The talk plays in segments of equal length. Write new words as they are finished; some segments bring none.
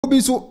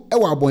obi so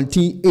ewa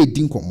abontin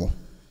edi nkomo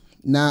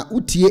na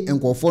utie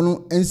enkofo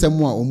no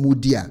ensem a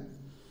omudi a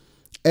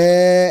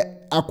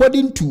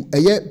according to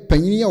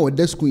panyin ya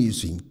oda school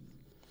yisu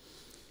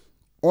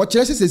o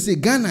kire sese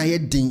Ghana ye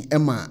din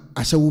ema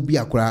Ashawo bi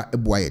akora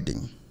eboa ye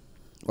din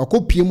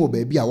wakopiem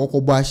obabi a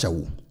wakobo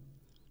Ashawo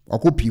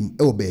wakopiem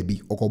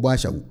obabi okobo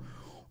Ashawo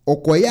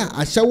okoya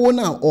Ashawo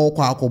na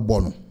okwa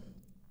akobo no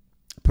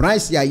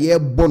price ya ye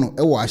bono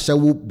ewo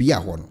Ashawo bi a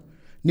ho no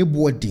ne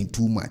bo din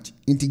too much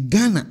inti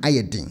Ghana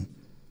aye din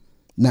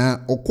na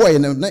okoye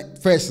na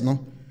first no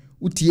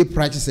utie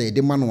practice e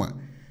de manwa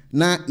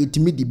na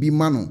itimi di bi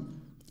mano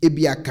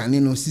ebi akane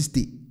no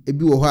 60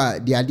 ebi wo ha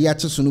de ade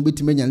ache so no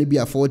betime nya ne bi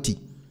a 40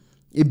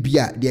 ebi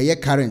a de ye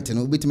current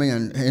no betime nya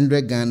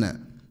 100 Ghana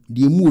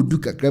de mu odu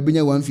kakra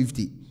benya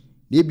 150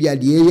 de bi a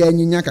de ye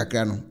anyinya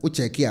kakra no o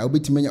check a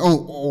betime nya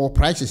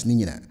prices ni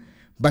nyina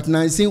but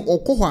na say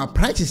okoho a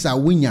prices a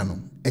wonya no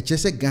e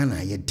chese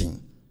Ghana ye din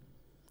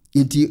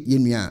inti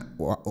yenua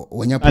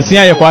wonya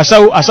asia ye kwa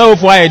Ashawo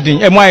fo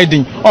ayedin emo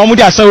ayedin omu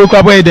di Ashawo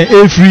kwa bo ayedin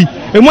e free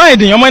emo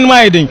ayedin omo ni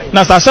ayedin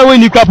na Ashawo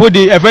ni kwa po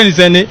de e friend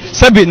sene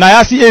sebi na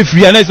ya si e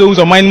free na so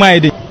unso mind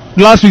ayedin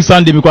last week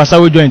Sunday because Ashawo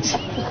joint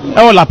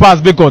e wo la pass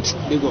Bekot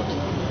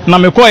na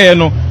me ko ye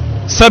no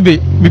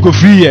sebi because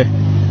free ye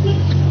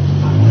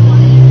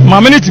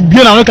ma minute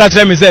bio na no ka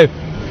tell me say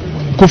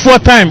ko for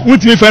time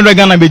ultimate friend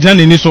Ghana be jan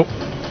ni so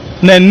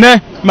na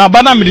ne ma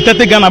bana me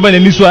 30 Ghana ba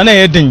ni so na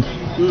ye din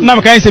na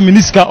me kan say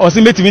minister o se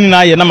metimi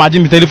na ye na ma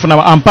me telephone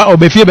ampa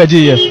obefie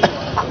beje ye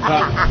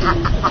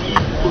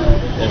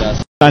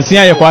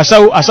ansia ye kwa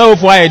Ashawo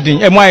fo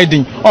ayedin emo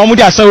ayedin omu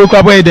di Ashawo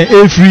kwa bo ayedin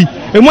e free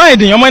emo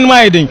ayedin omo ni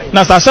ayedin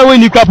na Ashawo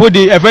ni kwa po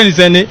de e friend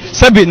sene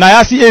sebi na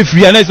ya si e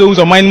free na so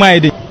unso mind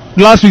ayedin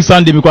last week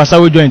Sunday because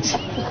Ashawo joint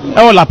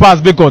e wo la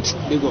pass Bekot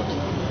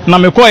na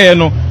me ko ye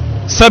no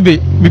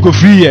sebi because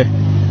free ye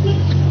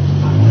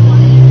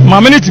ma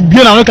minute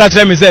bio na no ka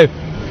tell me say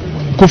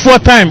ko for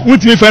time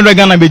ultimate friend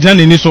Ghana be jan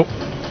ni so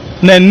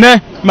na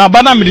ne ma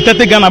bana me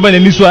 30 Ghana ba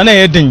ni so na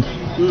ye din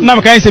na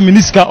me kan say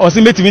minister o se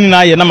metimi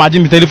na ye na ma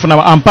me telephone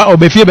ampa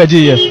obefie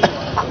beje ye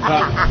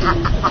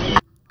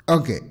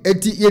okay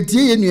eti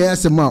yetie ye nua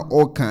asema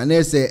o kan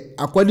na say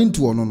according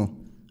to ono no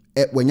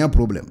wanya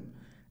problem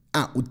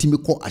utimi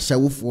ko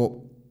Ashawo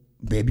fo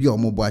baby o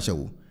mo bo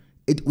Ashawo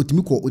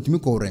utimi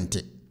ko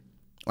rent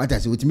what I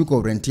say utimi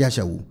ko rent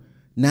Ashawo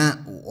na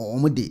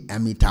omo de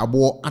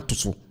amitabo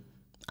atoso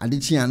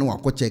adichi anu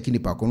akọ check ni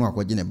pa ko no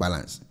akọ gene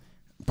balance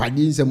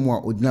padi nsem a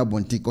odina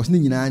bonti cause ni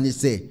nyina ni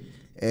say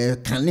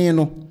kane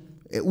no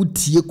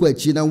utie ko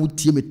achi na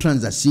utie me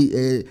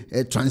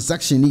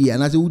transaction ni ya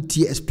na say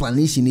utie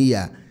explanation ni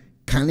ya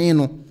kane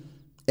no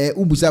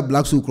ubusa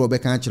black so kro be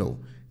kan kire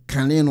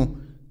kane no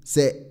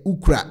say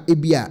ukra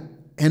ebia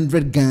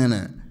 100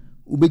 Ghana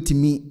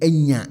ubetimi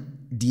enya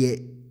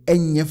de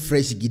enya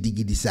fresh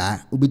gidigidi saa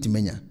ubetimi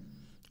enya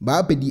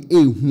ba pedi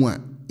ehu a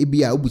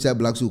ebia ubusa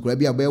black so kra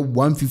bia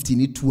 150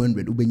 ni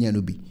 200 ubenya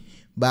no bi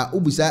ba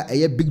ubusa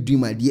eye big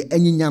dream ade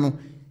enyinya no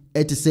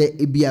ete se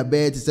ebia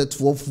be ete se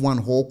 12-1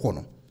 ho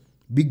kono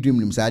big dream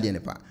nim sa ade ne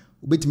pa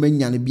ubetime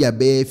nya no bia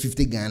be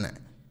 50 Ghana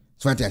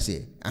so what I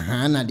say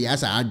aha na de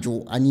asa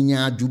adwo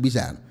anyinya adwo bi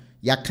sa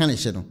ya kan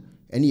hye no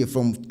ene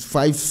from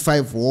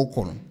 5 ho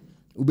kono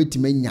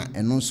ubetime nya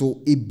eno so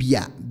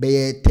ebia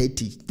be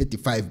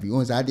 30-35 bi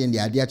on sa ade ne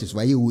ade acheso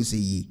wa ye wo se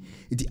yi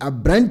iti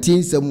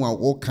abrantin sem a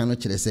wo kan no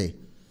kire se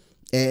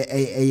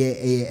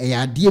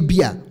ade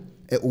bia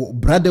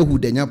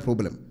brotherhood enya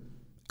problem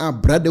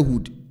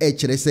brotherhood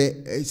kire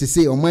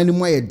se o man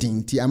mu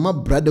ayedin ti ama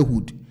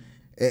brotherhood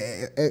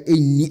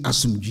enni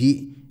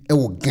asumdwe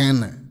wo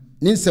Ghana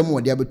ne nsem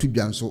wo de abetu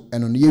dwanso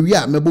eno no ye wi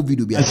a mebo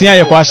video bia asia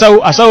ye kwa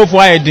Ashawo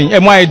fo ayedin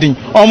emo ayedin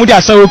omu di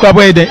Ashawo kwa bo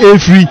ayedin e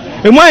free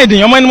emo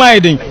ayedin omo ni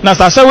ayedin na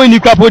Ashawo ni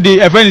kwa po de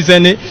e friend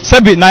sene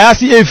sebi na ya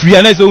si e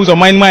free na so unso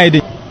mind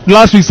ayedin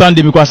last week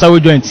Sunday because Ashawo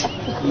joint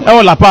e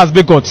wo la pass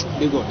Bekot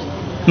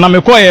na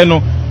me ko ye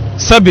no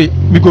sebi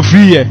because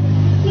free ye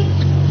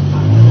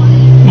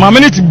ma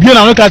minute bio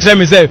na no ka tell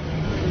me say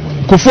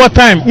ko for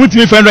time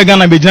ultimate friend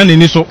Ghana be jan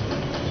ni so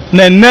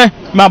na ne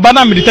ma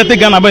bana me 30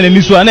 Ghana ba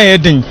ni so na ye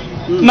din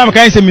na me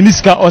kan say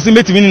minister o se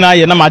metimi na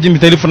ye na ma me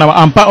telephone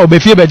ampa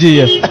obefie beje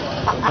ye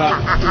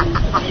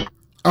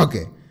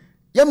okay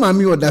ya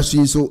mami oda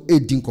so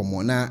edin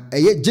komo na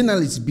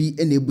journalist bi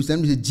na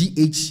ebusam say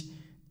GH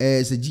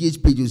say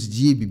GH pages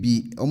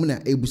GBB omo na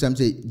ebusam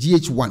say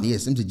GH1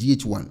 yes say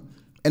GH1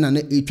 ena na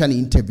etwa na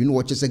interview no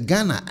watch say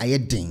Ghana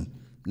ayedin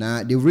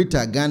na the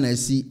rate Ghana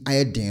si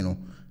ayedin no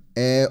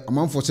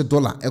amanfo se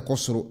dollar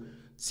ekosoro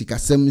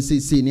sikasem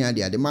se ni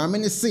ade ma me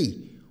ne se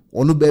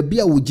ono ba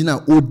bia wo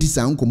gina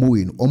odisa nkomo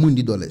we no omo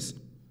ndi dollars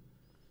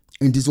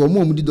enti so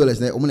omo ndi dollars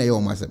na omo na ye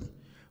omo asem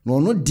no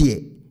ono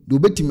de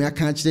obetimi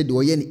aka kire de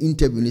oye ni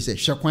interview ni se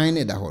hwekwan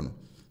ne da ho no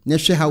na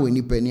hwe ha we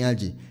ni pa ni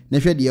age na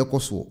hwe de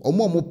ekoso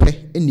omo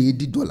pe na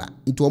edi dollar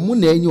enti omo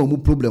na enye omo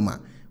problem a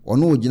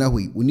ono ogina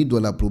hoi oni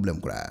dollar problem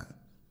kra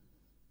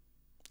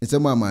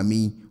nsema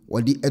amami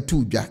wodi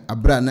etu dwa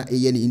abra na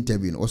eye ni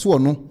interview no so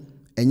ono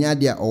enya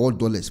dia all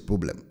dollars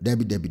problem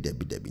debi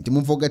nti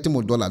mo forget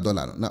mo dollar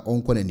na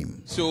onko nanim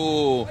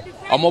so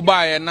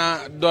omoba na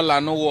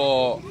dollar no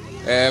wo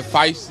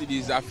 5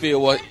 cedis afi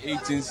wo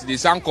 18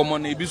 cedis an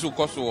common e bi so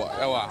koso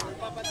ewa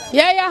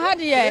ya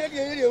hade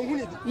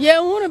ye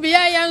hunu bi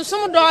ya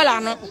nsum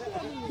dollar no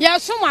ya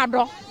sum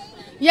ado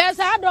ya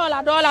sa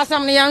dollar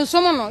sam ne ya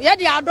nsum no ya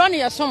di ado ne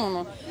ya sum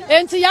no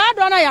enti ya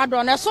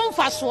ado na sum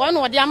fa so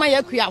no de ama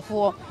ya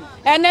kuafo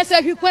ene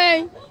se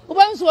hwikwan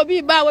ubanso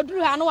obi ba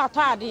waduru ha no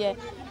wato ade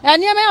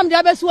ene me am de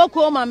abesi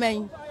woko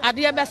mamen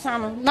ade be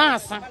san na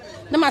asa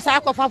na masa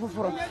akofa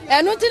foforo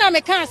enu ti na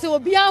me kan se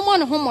obi amon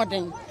ne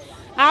homoden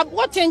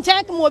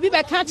abotenchan ko obi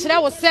be ka kire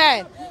wo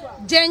se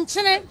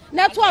jenchene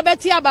na to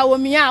abeti aba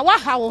womia wa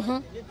ha wo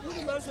ho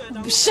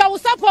shawo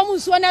sapom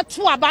nso na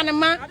to aba ne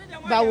ma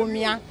ba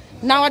womia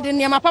na ode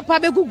ne ma papa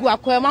be gugu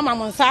akwa mama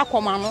mo nsa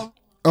akoma no.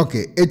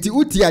 Okay, eti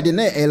uti ade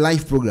na a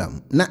live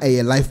program na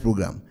a live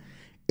program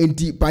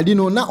enti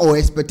padino na o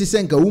expect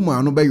senka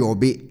woman no be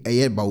yobe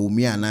eye ba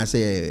womia na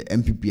se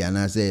MPP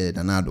na se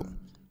danado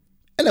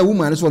ela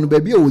woman so no ba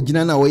bia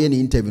ogina na wo ye ne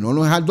interview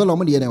no ha dollar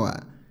mo de ne wa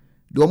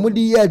de mo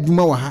de ye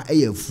adwuma wa ha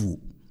eye fu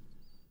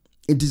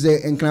enti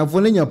se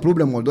enkrafo na nya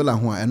problem o dollar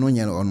ho a eno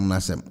nya ono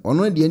nasem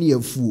ono de ne ye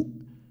fu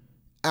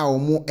a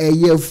omo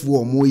eye fu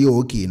omo ye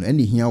okay no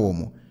ene hia wo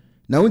mo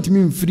na wontimi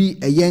mfiri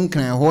eye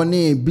nkran ho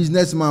ne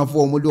businessman fo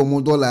omo de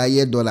omo dollar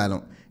ye dollar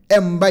no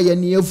emba ye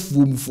ne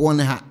afu mfo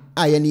ne ha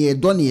aye ne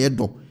edo ne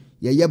edo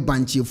ye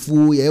banche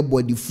fu ye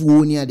body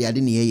fu ne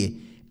ade ne ye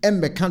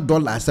embe kan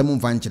dollar asem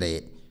mfa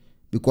nkyere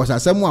because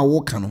asem a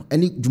wo ka no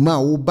ene dwuma a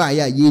wo ba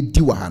ya ye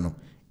di wa ha no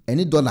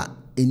ene dollar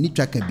eni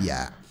twaka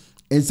bia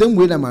ensem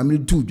we na ma me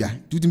tu dwa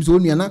tutim so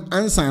onua na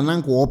ansan na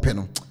nko ope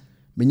no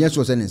menye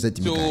so se ne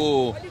nsatimi kan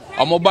so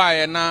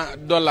omoba na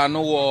dollar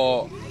no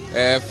wo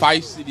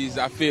 5 cedis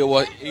afi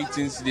wo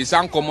 18 cedis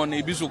an common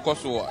e bi so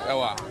koso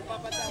ewa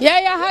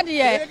ya hade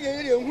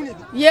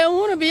ye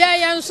hunu bi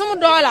ya nsum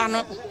dollar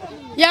no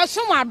ya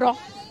sum ado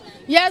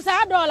ya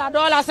sa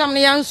dollar sam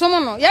ne ya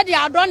nsum no ya di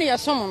ado ne ya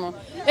sum no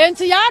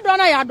enti ya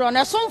ado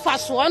na sum fa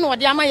so no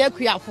de ama ya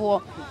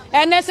kuafo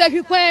ene se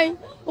hwikwan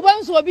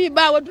ubanso obi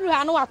ba waduru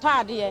ha no wato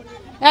ade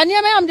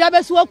ene me am de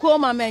abesi woko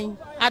mamen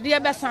ade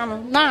be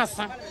san na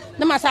asa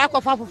na masa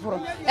akofa foforo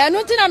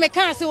enu ti na me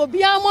kan se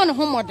obi amon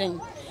homoden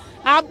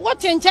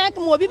abotenchan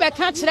ko obi be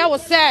ka kire wo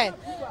se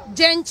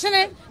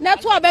jenchene na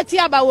to abeti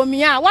aba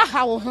womia wa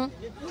ha wo ho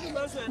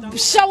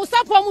shawo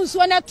sapom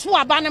nso na to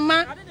aba ne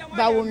ma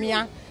ba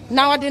womia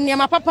na ode ne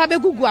ma papa be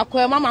gugu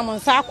akwa mama mo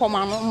nsa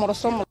akoma no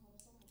mmoroso mo.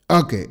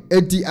 Okay,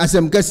 eti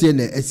asem kase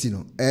na esi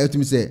no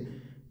etumi se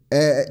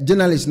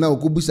journalist na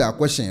okobusa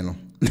question no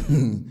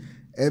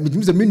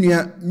bitimi se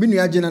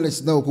menua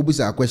journalist na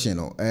okobusa question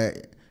no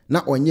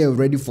na onye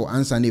ready for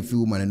answer na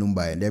few man no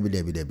mba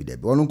debi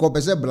ono ko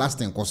pese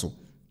blasting koso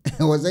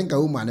wazenka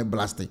woman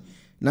blasting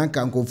na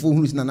nka nkofo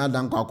hunu na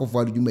dan kwa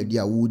akofo-addo dwumadi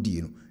a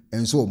wodi no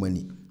enso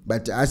omani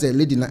but as a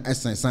lady na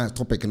essence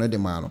topic no de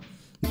ma no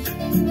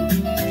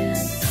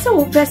so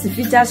we press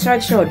feature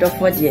structure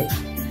for there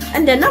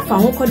and then afa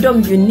ho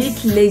kodom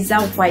unique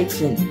laser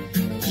whitening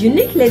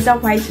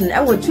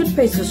our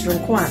toothpaste so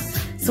nko a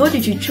so de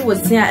twitwi wo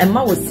sin a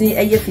ema wo sin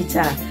eye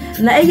feature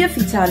na eye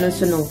feature no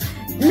so no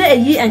na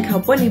eyi enka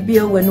boni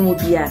bia wanu mo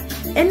bia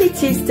any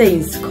tea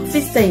stains,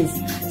 coffee stains,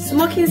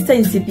 smoking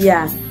stains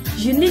bia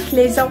unique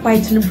laser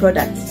whitening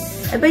product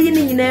ebe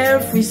yini nyina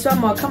free so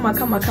ma kama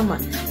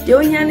de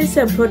onya ni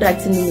se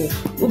product ni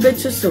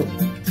ubetu so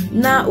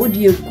na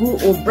odi egu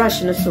o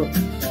brush no so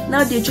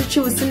na de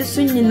twitwi wo sin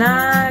so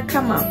nyina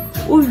kama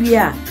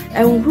uwia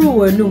enhuru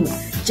wanum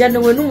jana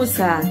wanum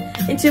sa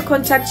into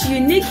contact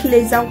unique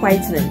laser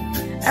whitening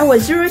I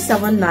was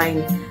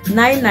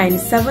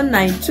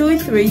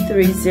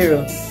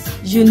 07999792330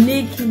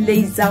 unique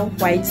laser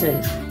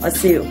whitening or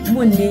say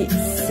muni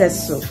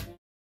seso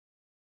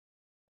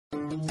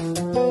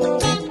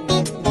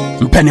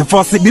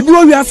Penifose bibi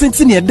o wiase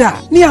ntine da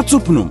ni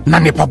atopnum na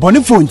ne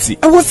pabone fonti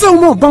e wo se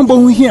wo bambo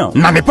hu hia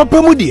na ne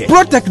papa mu de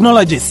Pro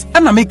Technologies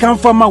ana me kan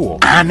fama wo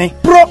ane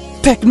Pro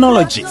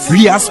Technologies.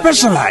 We are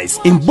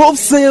specialized in both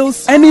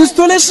sales and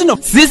installation of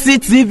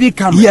CCTV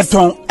cameras.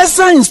 Yeton,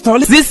 esa install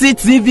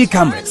CCTV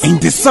cameras in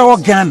the Sawa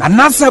Ghana and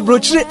NASA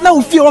brochure na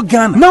ufi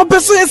Ghana. Now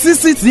peso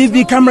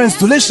CCTV camera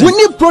installation. We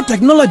need Pro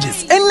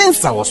Technologies and in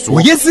Sawa so.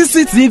 We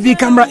CCTV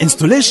camera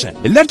installation,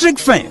 electric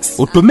fence,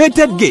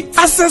 automated gate,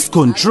 access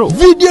control,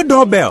 video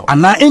doorbell,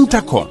 and our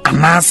intercom,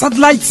 and our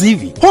satellite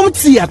TV, home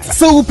theater,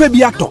 so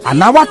upebiato,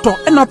 and our water,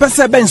 and our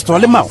pesebe install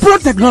them out. Pro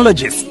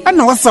Technologies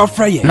and our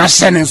software. Na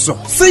shenen so.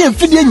 Say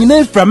fidie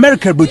nyina from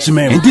America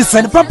brochimem ndi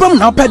sen papam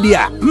na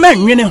opedia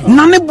menwene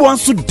na ne bo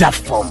anso da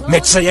form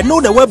meche ye no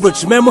the web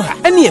brochimem ha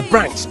ene e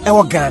branch e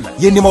wo Ghana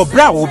ye ni mo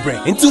bra wo bre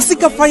nti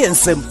sika fire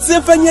nsem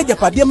se fanya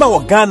japade ma wo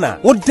Ghana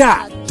wo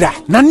da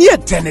na ne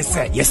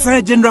tenese ye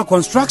san general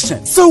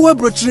construction so web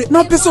brochire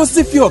na peso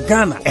si fi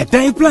Ghana e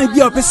dan plan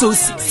bi o peso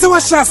si se wa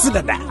sha se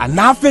dada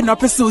ana afi na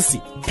peso si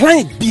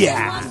Plan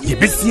bia, ye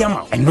besi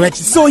ama. And no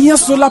so here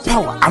solar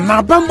power. And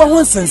now bamba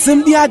one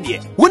sensem bi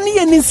ade. Woni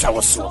ye nin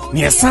sawoso.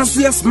 Ne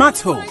sanso ye smart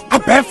home.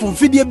 Abɛ from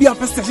video bi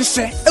apesta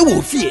hyehyɛ. E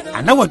wo fie.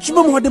 Ana wa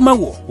twuma mo de ma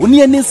wo. Woni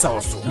ye nin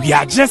sawoso. We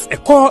are just a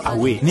call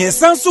away. Ne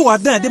sanso wa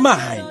dan de ma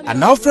han.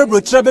 Ana ofre bro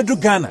bedru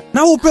Ghana.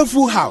 Na wo pay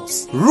full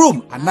house,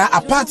 room, ana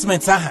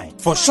apartment ahan.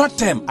 For short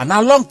term and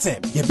long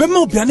term. Ye be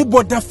ma obiane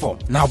border form.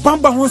 Na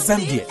bamba ho nsɛm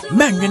de.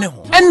 Manwene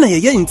ho. Ɛna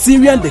ye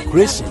interior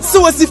decoration.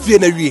 So wasi fie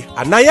na wie.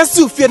 Ana ye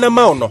si fie na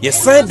ma no. Ye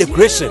sign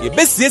decoration. Ye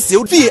be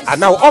siesie fie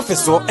ana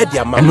office so e de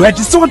ama. And we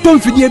just want to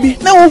fidie bi.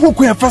 Na wo ho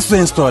kwan fa so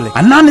install.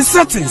 Ana ne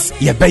settings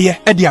ye beye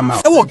e de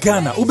ama. E wo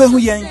Ghana ubehu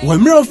yen. Wo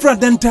mmerɛ ofra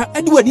denta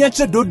e de wani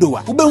akyɛ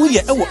dodoa. Ubehu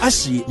ye e wo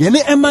Ashie. Ye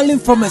ne Emalin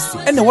Pharmacy.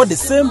 E na wo the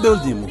same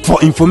building. For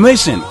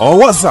information or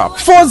WhatsApp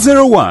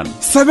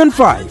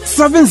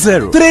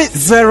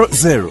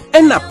 401-7570-300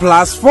 and a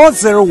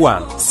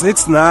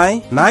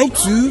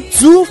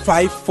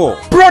 +401-6992-254.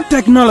 Pro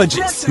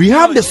Technologies. We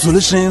have the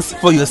solutions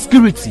for your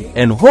security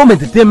and home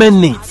entertainment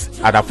needs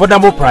at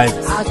affordable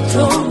prices.